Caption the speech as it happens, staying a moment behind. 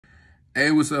Hey,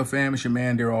 what's up, fam? It's your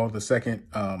man, Daryl the second.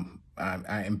 I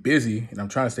am busy and I'm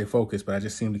trying to stay focused, but I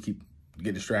just seem to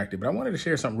get distracted. But I wanted to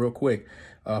share something real quick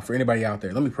for anybody out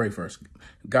there. Let me pray first.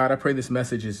 God, I pray this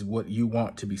message is what you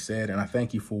want to be said, and I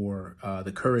thank you for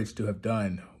the courage to have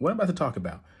done what I'm about to talk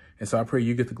about. And so I pray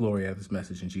you get the glory out of this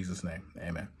message in Jesus' name.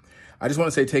 Amen. I just want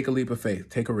to say, take a leap of faith,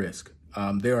 take a risk.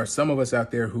 There are some of us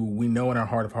out there who we know in our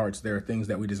heart of hearts there are things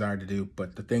that we desire to do,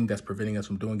 but the thing that's preventing us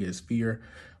from doing it is fear,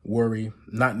 worry,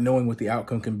 not knowing what the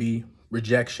outcome can be,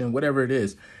 rejection, whatever it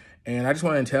is. And I just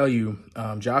want to tell you,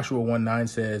 Joshua 1:9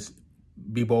 says,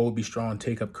 be bold, be strong,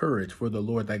 take up courage, for the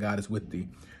Lord thy God is with thee.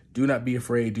 Do not be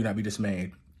afraid, do not be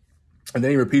dismayed. And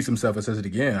then he repeats himself and says it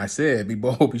again. I said, be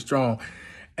bold, be strong.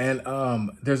 And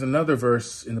there's another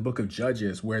verse in the book of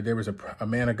Judges where there was a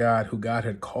man of God who God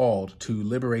had called to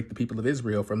liberate the people of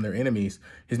Israel from their enemies.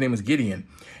 His name was Gideon.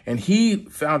 And he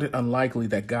found it unlikely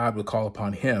that God would call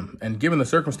upon him. And given the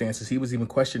circumstances, he was even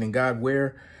questioning God,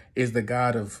 where is the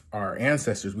God of our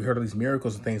ancestors? We heard of these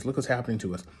miracles and things. Look what's happening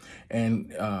to us.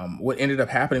 And what ended up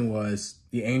happening was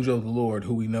the angel of the Lord,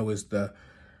 who we know is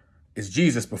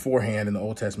Jesus beforehand in the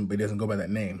Old Testament, but he doesn't go by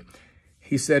that name.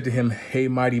 He said to him, hey,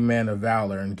 mighty man of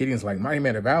valor. And Gideon's like, mighty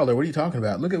man of valor? What are you talking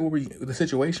about? Look at the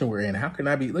situation we're in. How can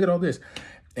I be? Look at all this.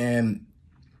 And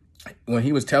when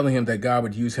he was telling him that God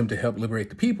would use him to help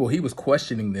liberate the people, he was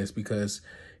questioning this because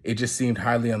it just seemed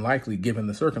highly unlikely given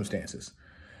the circumstances.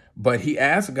 But he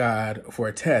asked God for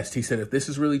a test. He said, if this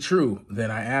is really true,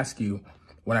 then I ask you,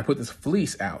 when I put this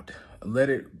fleece out, let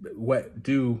it wet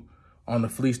dew on the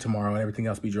fleece tomorrow and everything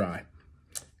else be dry.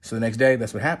 So the next day,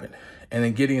 that's what happened. And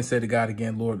then Gideon said to God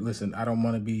again, Lord, listen, I don't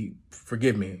want to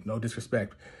forgive me, no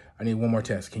disrespect. I need one more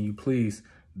test. Can you please,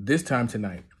 this time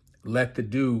tonight, let the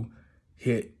dew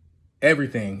hit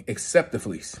everything except the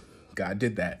fleece? God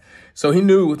did that. So he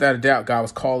knew without a doubt God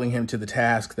was calling him to the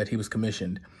task that he was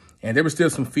commissioned. And there was still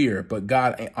some fear, but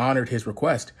God honored his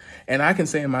request. And I can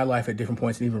say in my life at different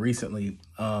points, and even recently,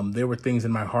 there were things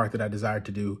in my heart that I desired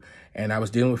to do. And I was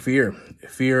dealing with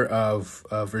fear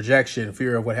of rejection,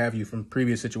 fear of what have you from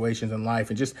previous situations in life,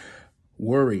 and just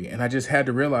worry. And I just had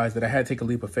to realize that I had to take a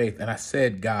leap of faith. And I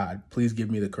said, God, please give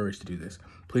me the courage to do this.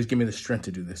 Please give me the strength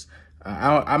to do this.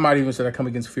 I might even say I come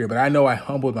against fear, but I know I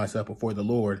humbled myself before the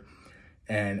Lord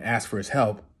and asked for his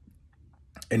help,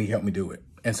 and he helped me do it.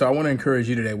 And so I want to encourage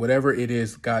you today, whatever it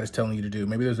is God is telling you to do,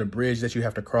 maybe there's a bridge that you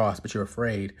have to cross, but you're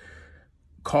afraid.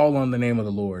 Call on the name of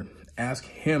the Lord. Ask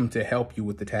him to help you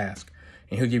with the task,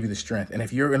 and he'll give you the strength. And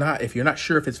if you're not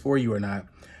sure if it's for you or not,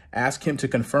 ask him to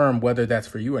confirm whether that's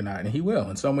for you or not. And he will.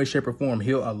 In some way, shape, or form,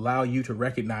 he'll allow you to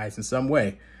recognize in some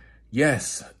way,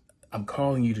 yes, I'm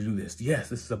calling you to do this. Yes,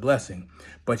 this is a blessing,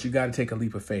 but you got to take a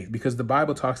leap of faith, because the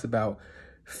Bible talks about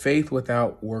faith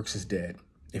without works is dead.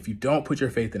 If you don't put your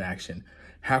faith in action,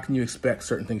 how can you expect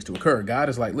certain things to occur? God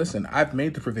is like, listen, I've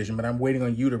made the provision, but I'm waiting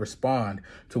on you to respond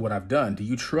to what I've done. Do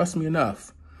you trust me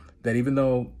enough that even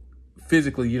though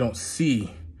physically you don't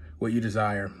see what you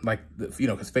desire,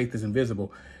 because faith is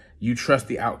invisible, you trust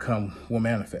the outcome will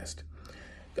manifest?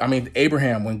 I mean,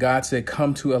 Abraham, when God said,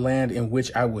 come to a land in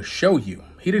which I will show you,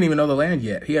 he didn't even know the land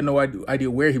yet. He had no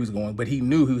idea where he was going, but he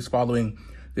knew he was following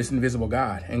this invisible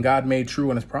God, and God made true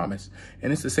on his promise.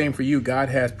 And it's the same for you. God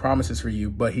has promises for you,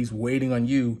 but he's waiting on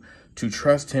you to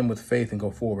trust him with faith and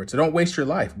go forward. So don't waste your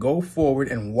life. Go forward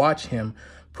and watch him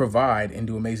provide and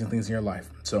do amazing things in your life.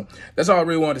 So that's all I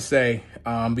really wanted to say,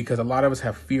 because a lot of us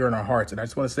have fear in our hearts. And I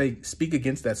just want to say, speak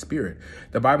against that spirit.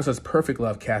 The Bible says perfect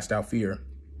love casts out fear.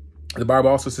 The Bible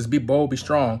also says, be bold, be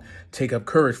strong, take up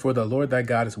courage, for the Lord thy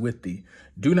God is with thee.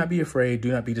 Do not be afraid,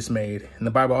 do not be dismayed. And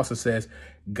the Bible also says,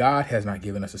 God has not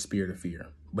given us a spirit of fear,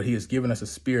 but he has given us a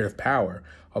spirit of power,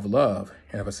 of love,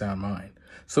 and of a sound mind.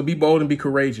 So be bold and be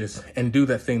courageous and do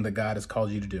that thing that God has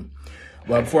called you to do.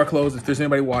 Well, before I close, if there's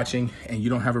anybody watching and you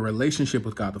don't have a relationship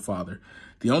with God the Father,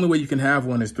 the only way you can have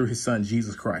one is through his son,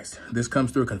 Jesus Christ. This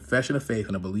comes through a confession of faith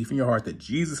and a belief in your heart that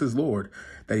Jesus is Lord,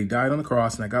 that he died on the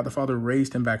cross, and that God the Father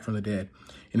raised him back from the dead.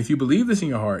 And if you believe this in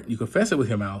your heart, you confess it with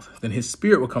your mouth, then his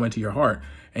spirit will come into your heart,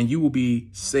 and you will be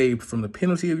saved from the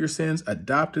penalty of your sins,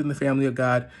 adopted in the family of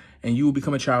God, and you will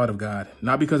become a child of God,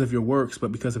 not because of your works,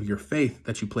 but because of your faith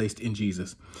that you placed in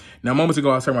Jesus. Now, moments ago,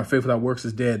 I was talking about faith without works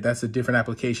is dead. That's a different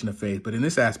application of faith. But in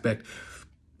this aspect,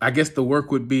 I guess the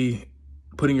work would be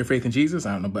putting your faith in Jesus.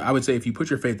 I don't know, but I would say if you put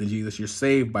your faith in Jesus, you're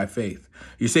saved by faith.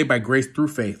 You're saved by grace through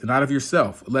faith, not of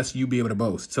yourself, lest you be able to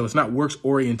boast. So it's not works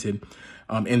oriented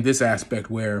in this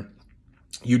aspect where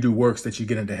you do works that you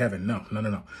get into heaven.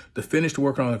 No. The finished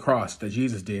work on the cross that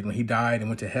Jesus did when he died and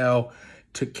went to hell,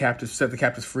 took captives, set the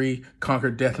captives free,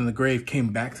 conquered death and the grave, came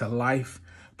back to life.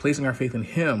 Placing our faith in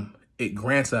him it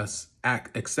grants us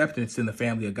acceptance in the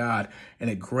family of God, and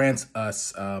it grants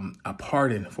us a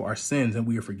pardon for our sins, and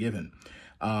we are forgiven.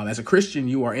 As a Christian,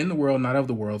 you are in the world, not of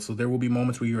the world. So there will be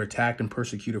moments where you're attacked and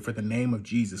persecuted for the name of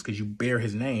Jesus, because you bear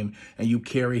his name and you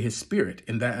carry his spirit.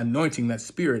 And that anointing, that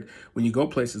spirit, when you go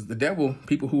places, the devil,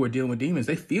 people who are dealing with demons,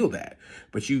 they feel that.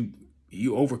 But you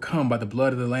overcome by the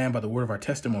blood of the Lamb, by the word of our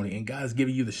testimony. And God is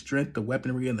giving you the strength, the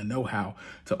weaponry, and the know-how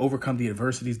to overcome the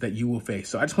adversities that you will face.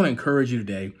 So I just want to encourage you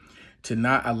today to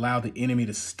not allow the enemy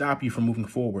to stop you from moving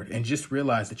forward, and just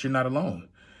realize that you're not alone.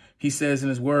 He says in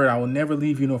his word, I will never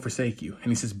leave you nor forsake you.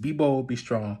 And he says, be bold, be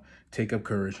strong, take up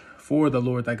courage, for the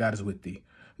Lord thy God is with thee.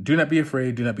 Do not be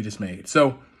afraid, do not be dismayed.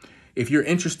 So if you're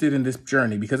interested in this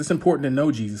journey, because it's important to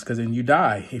know Jesus, because then you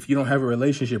die. If you don't have a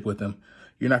relationship with him,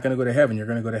 you're not going to go to heaven, you're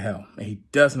going to go to hell. And he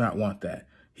does not want that.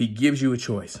 He gives you a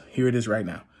choice. Here it is right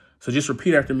now. So just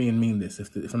repeat after me and mean this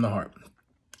from the heart.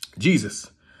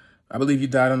 Jesus, I believe you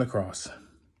died on the cross.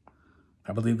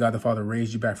 I believe God the Father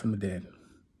raised you back from the dead.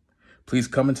 Please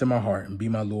come into my heart and be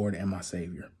my Lord and my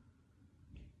Savior.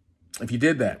 If you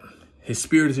did that, his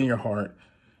spirit is in your heart.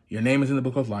 Your name is in the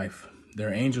book of life. There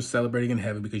are angels celebrating in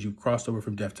heaven because you've crossed over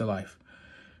from death to life.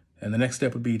 And the next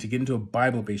step would be to get into a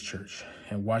Bible-based church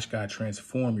and watch God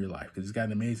transform your life, because he's got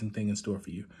an amazing thing in store for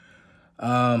you.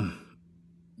 I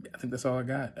think that's all I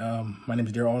got. My name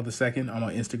is Daryl Alder II. I'm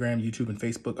on Instagram, YouTube, and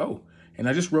Facebook. Oh, and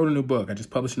I just wrote a new book. I just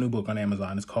published a new book on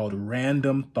Amazon. It's called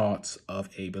Random Thoughts of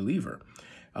a Believer.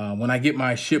 When I get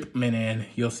my shipment in,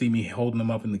 you'll see me holding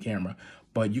them up in the camera.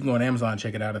 But you can go on Amazon and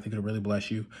check it out. I think it'll really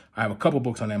bless you. I have a couple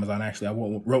books on Amazon, actually. I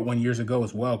wrote one years ago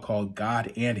as well called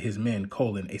God and His Men,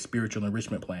 a Spiritual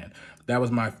Enrichment Plan. That was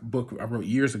my book I wrote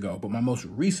years ago. But my most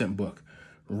recent book,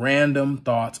 Random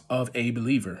Thoughts of a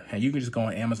Believer. And you can just go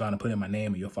on Amazon and put in my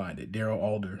name and you'll find it. Daryl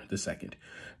Alder II.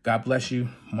 God bless you.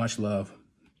 Much love.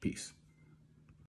 Peace.